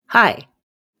Hi,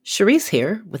 Charisse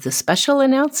here with a special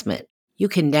announcement. You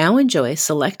can now enjoy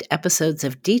select episodes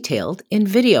of Detailed in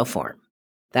video form.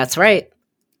 That's right,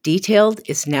 Detailed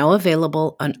is now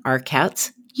available on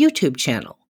RCAT's YouTube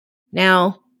channel.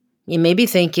 Now, you may be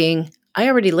thinking, I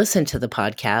already listened to the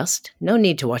podcast, no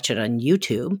need to watch it on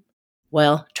YouTube.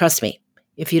 Well, trust me,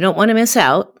 if you don't want to miss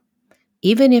out,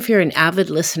 even if you're an avid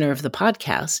listener of the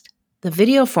podcast, the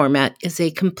video format is a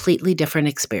completely different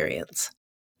experience.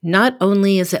 Not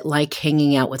only is it like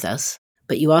hanging out with us,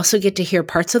 but you also get to hear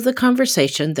parts of the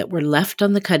conversation that were left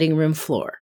on the cutting room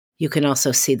floor. You can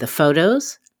also see the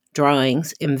photos,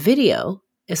 drawings, and video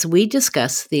as we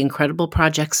discuss the incredible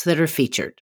projects that are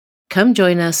featured. Come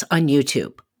join us on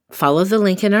YouTube. Follow the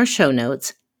link in our show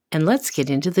notes, and let's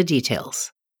get into the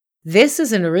details. This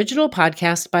is an original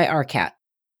podcast by RCAT.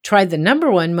 Try the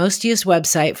 #1 most used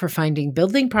website for finding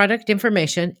building product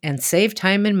information and save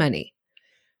time and money.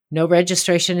 No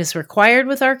registration is required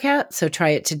with RCAT, so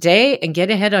try it today and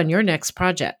get ahead on your next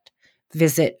project.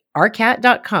 Visit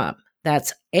rcat.com.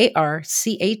 That's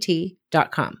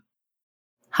ARCAT.com.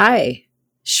 Hi,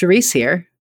 Charisse here.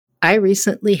 I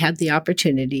recently had the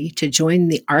opportunity to join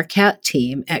the RCAT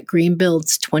team at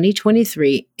Greenbuild's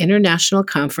 2023 International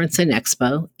Conference and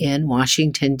Expo in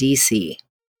Washington, D.C.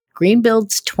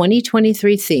 Greenbuild's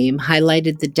 2023 theme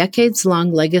highlighted the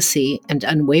decades-long legacy and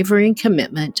unwavering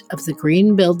commitment of the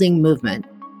green building movement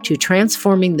to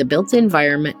transforming the built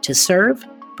environment to serve,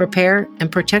 prepare,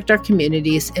 and protect our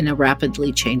communities in a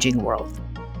rapidly changing world.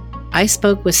 I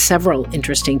spoke with several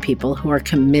interesting people who are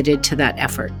committed to that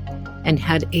effort and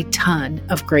had a ton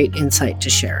of great insight to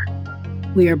share.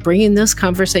 We are bringing those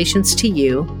conversations to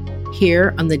you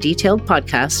here on the Detailed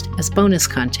podcast as bonus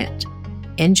content.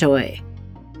 Enjoy.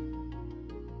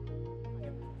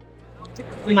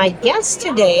 My guest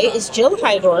today is Jill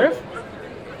Hydorf,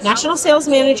 National Sales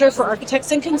Manager for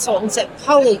Architects and Consultants at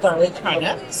Polyguard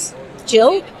Products.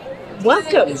 Jill,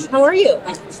 welcome. How are you?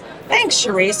 Thanks,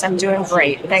 Charisse. I'm doing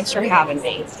great. Thanks for having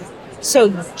me. So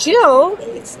Jill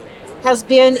has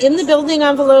been in the building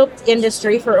envelope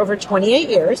industry for over 28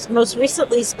 years, most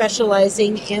recently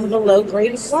specializing in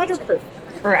below-grade waterproof.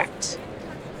 Correct.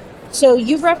 So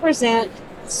you represent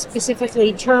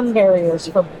specifically term barriers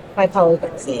by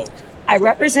Polyguard. I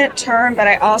represent term, but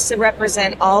I also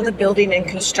represent all the building and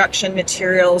construction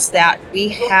materials that we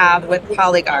have with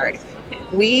Polyguard.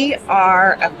 We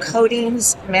are a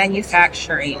coatings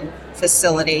manufacturing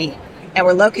facility, and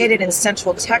we're located in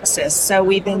Central Texas. So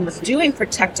we've been doing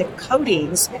protective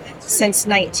coatings since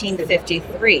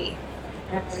 1953.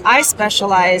 I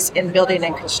specialize in building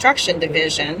and construction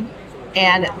division,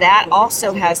 and that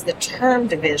also has the term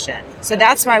division. So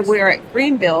that's why we're at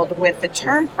Greenbuild with the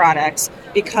term products,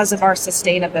 because of our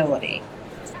sustainability.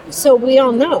 So we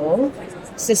all know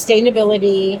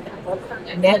sustainability,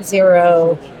 net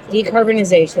zero,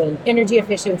 decarbonization, energy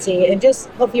efficiency, and just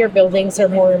healthier buildings are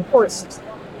more important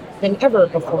than ever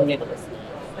before now.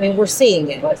 I mean, we're seeing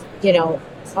it,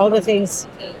 all the things,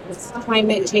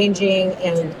 climate changing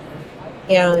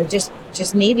and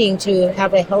just needing to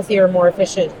have a healthier, more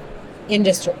efficient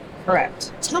industry.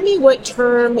 Correct. Tell me what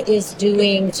term is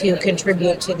doing to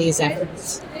contribute to these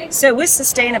efforts. So with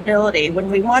sustainability, when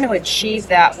we want to achieve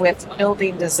that with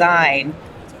building design,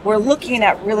 we're looking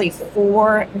at really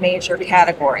 4 major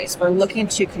categories. We're looking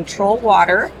to control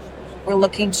water. We're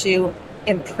looking to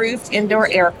improve indoor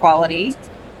air quality.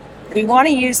 We want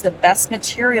to use the best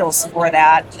materials for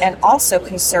that and also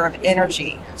conserve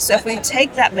energy. So if we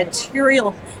take that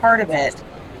material part of it,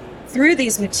 through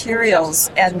these materials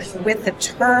and with the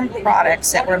term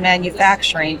products that we're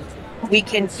manufacturing, we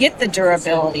can get the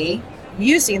durability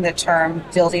using the term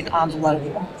building envelope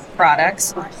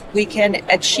products. We can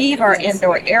achieve our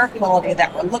indoor air quality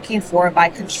that we're looking for by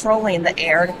controlling the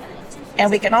air.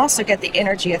 And we can also get the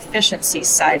energy efficiency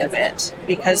side of it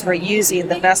because we're using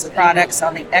the best products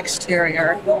on the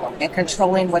exterior and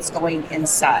controlling what's going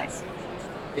inside.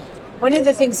 One of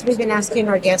the things we've been asking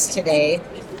our guests today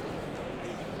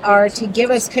are to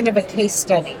give us kind of a case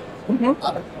study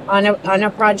on a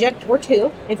project or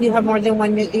two. If you have more than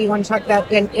one that you want to talk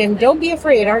about, and don't be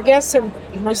afraid. Our guests are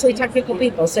mostly technical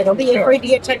people, so don't be afraid to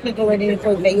get technical in any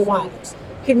point that you want.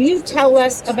 Can you tell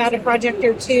us about a project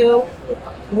or two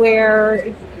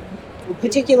where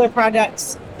particular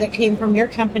products that came from your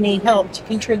company helped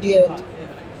contribute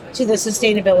to the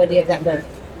sustainability of that building?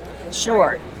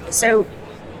 Sure. So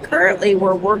currently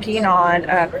we're working on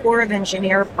a Corps of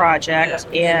Engineer project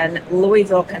in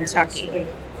Louisville, Kentucky.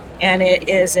 And it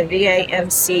is a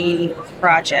VAMC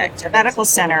project, a medical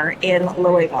center in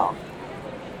Louisville.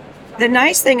 The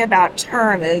nice thing about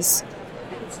term is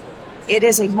it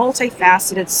is a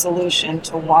multifaceted solution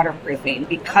to waterproofing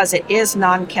because it is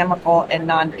non-chemical and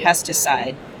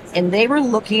non-pesticide. And they were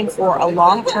looking for a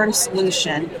long-term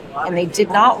solution, and they did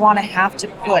not want to have to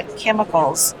put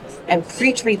chemicals and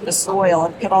pre-treat the soil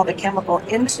and put all the chemical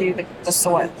into the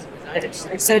soil.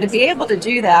 So to be able to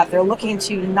do that, they're looking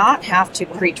to not have to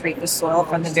pre-treat the soil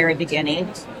from the very beginning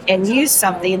and use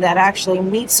something that actually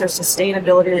meets their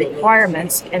sustainability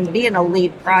requirements and be an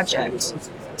elite project.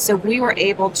 So we were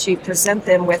able to present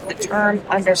them with the term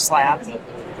underslab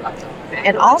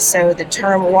and also the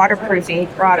term waterproofing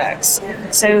products.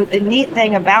 So the neat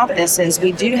thing about this is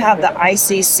we do have the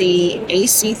ICC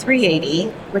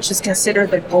AC380, which is considered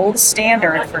the gold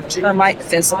standard for termite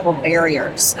physical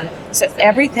barriers. So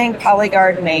everything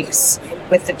Polyguard makes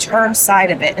with the term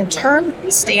side of it, and term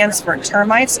stands for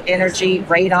termites, energy,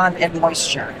 radon, and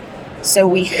moisture. So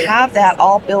we have that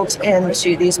all built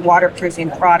into these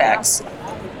waterproofing products.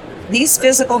 These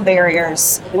physical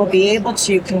barriers will be able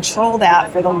to control that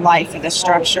for the life of the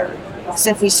structure.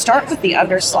 So if we start with the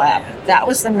underslab, that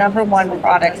was the number one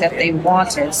product that they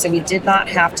wanted, so we did not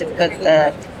have to put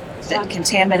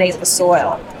contaminate the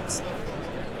soil.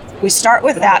 We start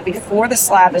with that before the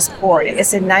slab is poured.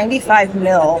 It's a 95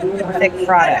 mil thick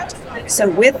product. So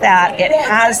with that, it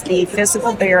has the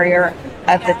physical barrier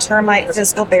of the termite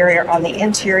physical barrier on the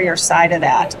interior side of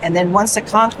that. And then once the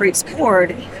concrete's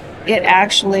poured, it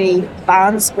actually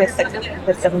bonds with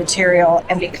the material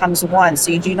and becomes one,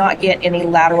 so you do not get any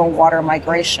lateral water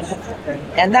migration.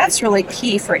 And that's really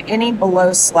key for any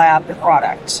below slab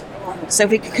product. So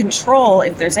if we can control,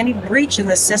 if there's any breach in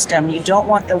the system, you don't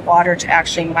want the water to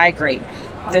actually migrate.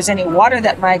 If there's any water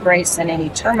that migrates, then any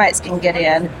termites can get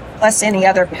in, plus any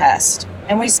other pest.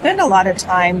 And we spend a lot of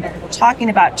time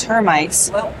talking about termites,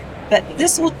 but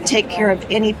this will take care of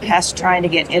any pest trying to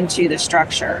get into the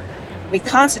structure. We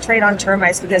concentrate on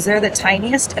termites because they're the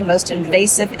tiniest and most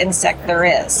invasive insect there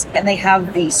is, and they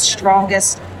have the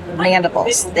strongest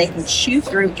mandibles. They can chew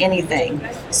through anything.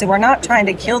 So we're not trying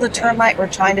to kill the termite, we're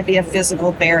trying to be a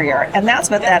physical barrier, and that's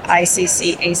what that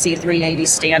ICC AC380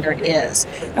 standard is.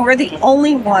 And we're the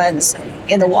only ones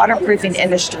in the waterproofing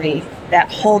industry that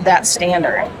hold that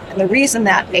standard. And the reason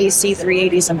that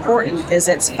AC380 is important is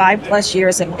it's 5+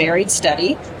 years of varied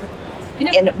study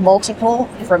in multiple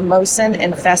formosan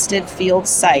infested field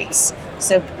sites.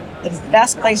 So the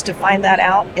best place to find that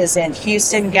out is in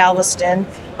Houston, Galveston,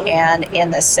 and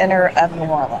in the center of New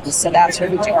Orleans. So that's where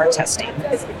we do our testing.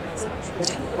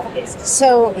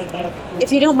 So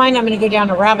if you don't mind, I'm going to go down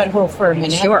a rabbit hole for a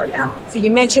minute. Sure. So you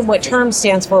mentioned what term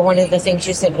stands for. One of the things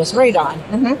you said was radon.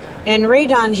 Mm-hmm. And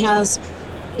radon has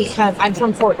become, I'm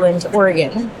from Portland,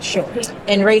 Oregon. Sure.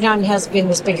 And radon has been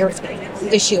this bigger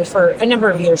issue for a number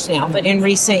of years now, but in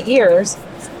recent years,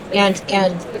 and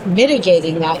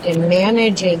mitigating that and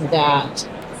managing that.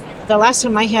 The last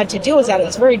time I had to deal with that,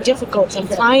 it's very difficult to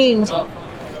find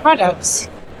products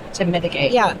To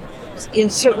mitigate. yeah, in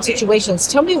certain situations.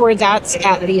 Tell me where that's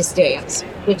at these days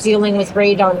with dealing with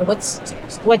radon.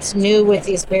 What's new with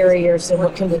these barriers and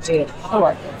what can we do?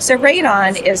 Sure. So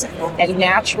radon is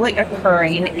naturally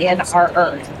occurring in our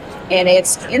earth. And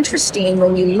it's interesting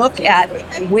when you look at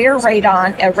where a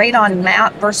radon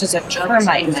map versus a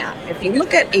termite map. If you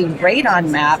look at a radon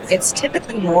map, it's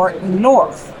typically more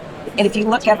north. And if you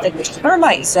look at the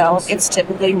termite zone, it's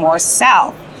typically more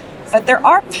south. But there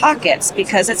are pockets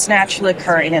because it's naturally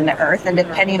occurring in the earth, and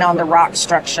depending on the rock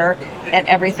structure and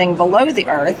everything below the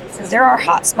earth, there are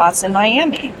hot spots in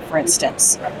Miami, for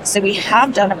instance. So we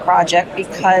have done a project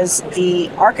because the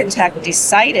architect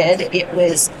decided it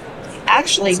was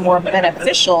actually more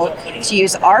beneficial to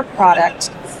use our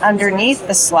product underneath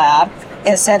the slab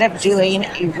instead of doing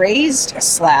a raised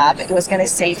slab. It was going to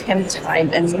save him time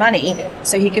and money,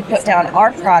 so he could put down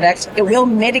our product. It will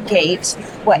mitigate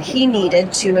what he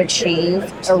needed to achieve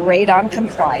a radon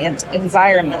compliant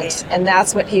environment, and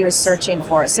that's what he was searching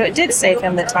for. So it did save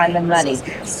him the time and money,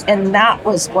 and that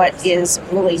was what is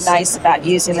really nice about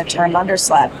using the term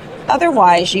underslab.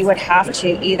 Otherwise, you would have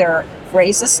to either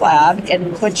raise a slab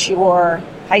and put your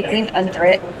piping under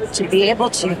it to be able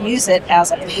to use it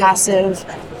as a passive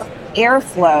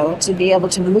airflow to be able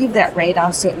to move that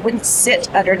radon so it wouldn't sit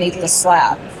underneath the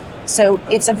slab. So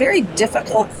it's a very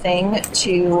difficult thing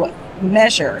to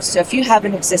measure. So if you have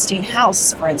an existing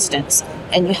house, for instance,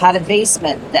 and you had a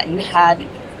basement that you had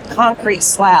concrete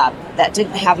slab that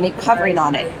didn't have any covering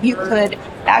on it, you could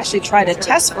actually try to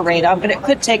test for radon, but it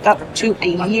could take up to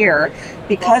a year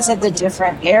because of the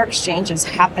different air exchanges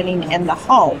happening in the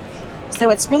home. So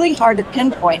it's really hard to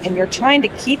pinpoint, and you're trying to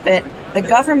keep it, the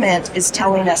government is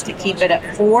telling us to keep it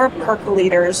at 4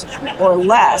 percoliters or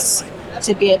less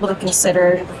to be able to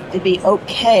consider to be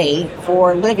okay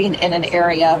for living in an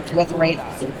area with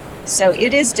radon. So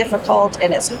it is difficult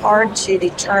and it's hard to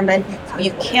determine.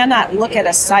 You cannot look at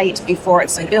a site before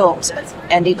it's built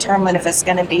and determine if it's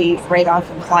going to be radon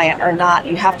compliant or not.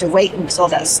 You have to wait until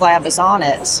that slab is on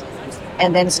it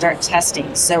and then start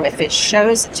testing. So if it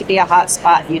shows to be a hot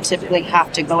spot, you typically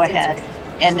have to go ahead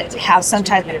and have some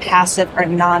type of passive or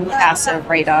non-passive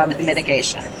radon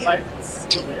mitigation.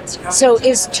 So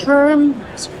is Term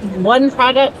one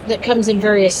product that comes in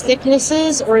various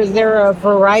thicknesses, or is there a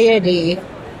variety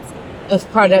of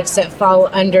products that fall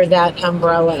under that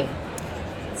umbrella?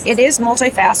 It is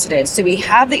multifaceted. So we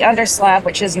have the underslab,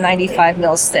 which is 95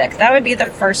 mils thick. That would be the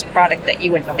first product that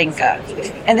you would think of.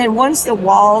 And then once the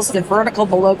walls, the vertical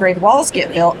below grade walls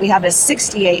get built, we have a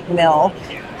 68 mil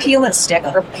peel and stick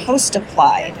or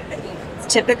post-applied.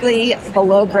 Typically,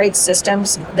 below grade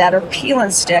systems that are peel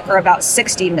and stick are about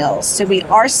 60 mils. So we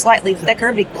are slightly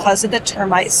thicker because of the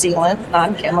termite sealant,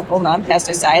 non-chemical,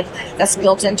 non-pesticide, that's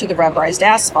built into the rubberized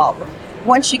asphalt.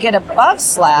 Once you get above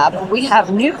slab, we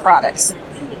have new products.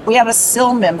 We have a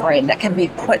sill membrane that can be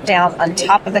put down on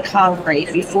top of the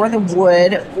concrete before the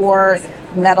wood or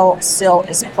metal sill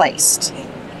is placed.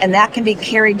 And that can be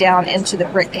carried down into the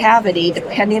brick cavity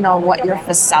depending on what your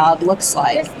facade looks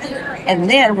like. And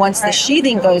then once the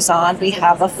sheathing goes on, we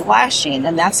have a flashing,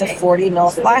 and that's a 40 mil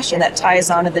flashing that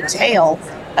ties onto the tail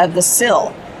of the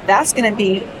sill. That's going to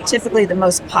be typically the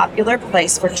most popular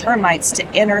place for termites to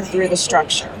enter through the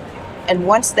structure. And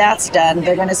once that's done,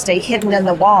 they're going to stay hidden in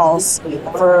the walls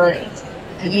for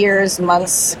years,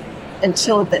 months,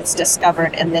 until it's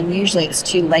discovered, and then usually it's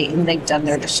too late and they've done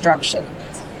their destruction.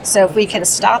 So if we can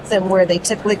stop them where they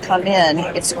typically come in,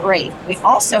 it's great. We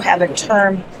also have a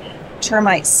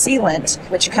termite sealant,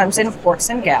 which comes in quarts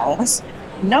and gallons.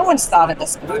 No one's thought of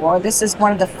this before. This is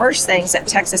one of the first things that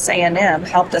Texas A&M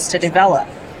helped us to develop.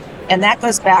 And that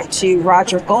goes back to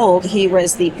Roger Gold. He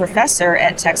was the professor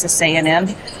at Texas A&M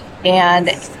and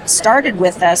started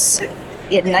with us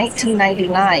in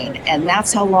 1999. And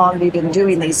that's how long we've been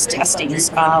doing these testings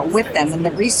with them in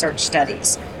the research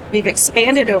studies. We've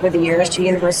expanded over the years to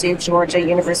University of Georgia,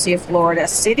 University of Florida,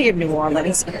 City of New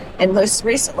Orleans, and most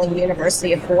recently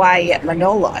University of Hawaii at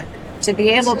Manoa, to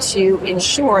be able to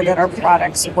ensure that our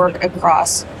products work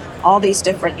across all these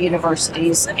different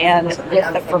universities and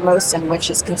with the Formosan, which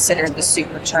is considered the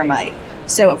super termite.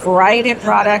 So a variety of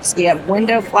products. We have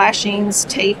window flashings,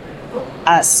 tape,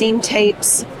 seam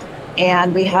tapes,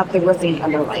 and we have the roofing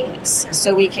underlays.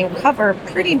 So we can cover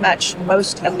pretty much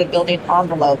most of the building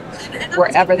envelope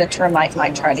wherever the termite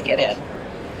might try to get in.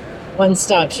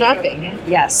 One-stop shopping.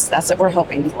 Yes, that's what we're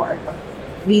hoping for.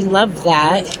 We love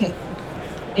that.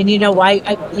 And you know why,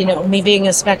 me being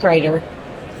a spec writer,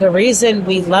 the reason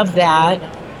we love that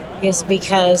is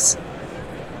because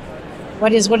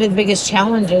what is one of the biggest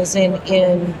challenges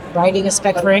in writing a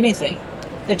spec for anything?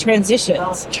 The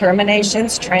transitions.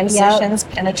 Terminations, transitions,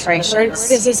 penetrations. Where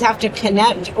does this have to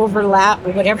connect, overlap,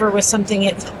 or whatever with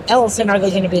something else, and are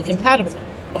they going to be compatible?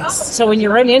 Yes. So when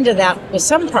you run into that with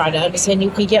some products, and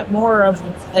you can get more of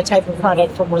a type of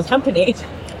product from one company,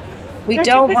 we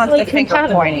don't want the finger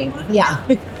pointing. Yeah.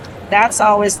 That's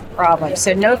always the problem.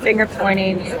 So no finger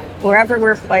pointing. Wherever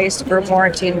we're placed, we're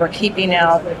warranting, we're keeping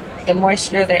out the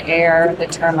moisture, the air, the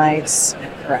termites.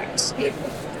 Correct.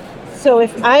 So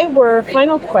if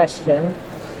final question,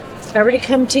 if I were to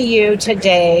come to you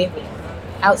today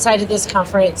outside of this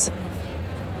conference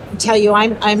and tell you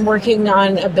I'm working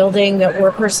on a building that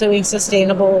we're pursuing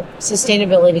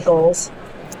sustainability goals,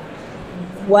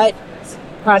 what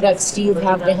products do you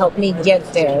have to help me get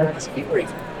there?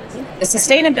 The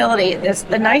sustainability,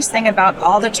 the nice thing about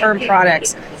all the term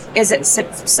products is it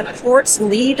supports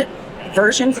LEED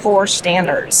version 4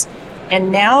 standards. And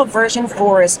now version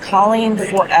 4 is calling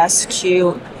for us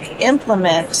to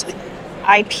implement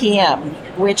IPM,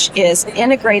 which is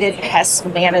Integrated Pest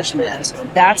Management.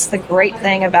 That's the great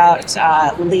thing about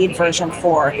LEED version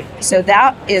 4. So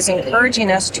that is encouraging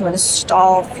us to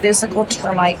install physical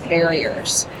termite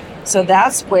barriers. So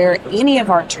that's where any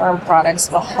of our term products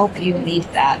will help you meet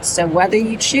that. So whether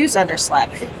you choose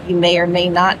underslab, you may or may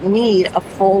not need a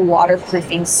full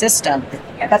waterproofing system.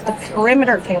 But the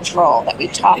perimeter control that we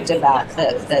talked about,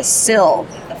 the sill,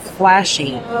 the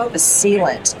flashing, the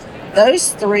sealant,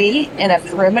 those three in a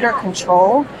perimeter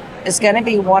control is going to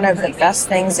be one of the best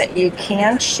things that you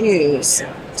can choose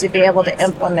to be able to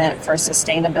implement for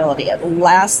sustainability. It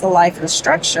lasts the life of the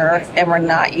structure, and we're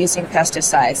not using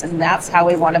pesticides, and that's how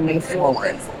we want to move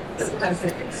forward.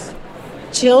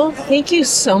 Jill, thank you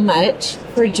so much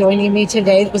for joining me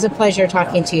today. It was a pleasure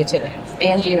talking to you today.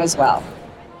 And you as well.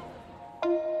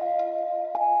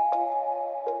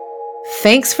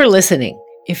 Thanks for listening.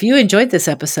 If you enjoyed this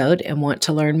episode and want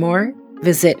to learn more,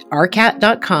 visit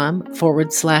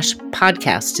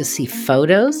rcat.com/podcast to see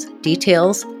photos,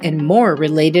 details, and more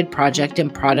related project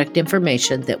and product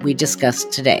information that we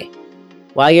discussed today.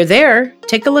 While you're there,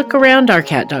 take a look around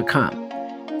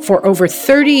rcat.com. For over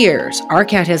 30 years,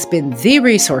 rcat has been the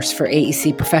resource for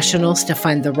AEC professionals to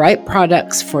find the right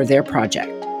products for their project.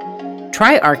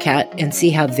 Try rcat and see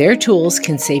how their tools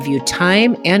can save you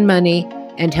time and money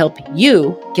and help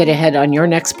you get ahead on your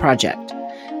next project.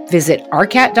 Visit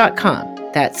rcat.com.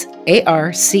 That's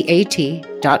arcat.com.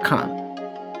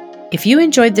 If you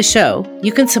enjoyed the show,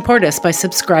 you can support us by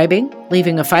subscribing,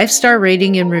 leaving a 5-star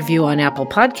rating and review on Apple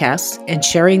Podcasts, and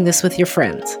sharing this with your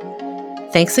friends.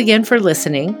 Thanks again for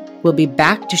listening. We'll be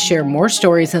back to share more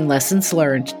stories and lessons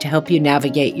learned to help you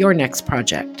navigate your next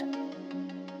project.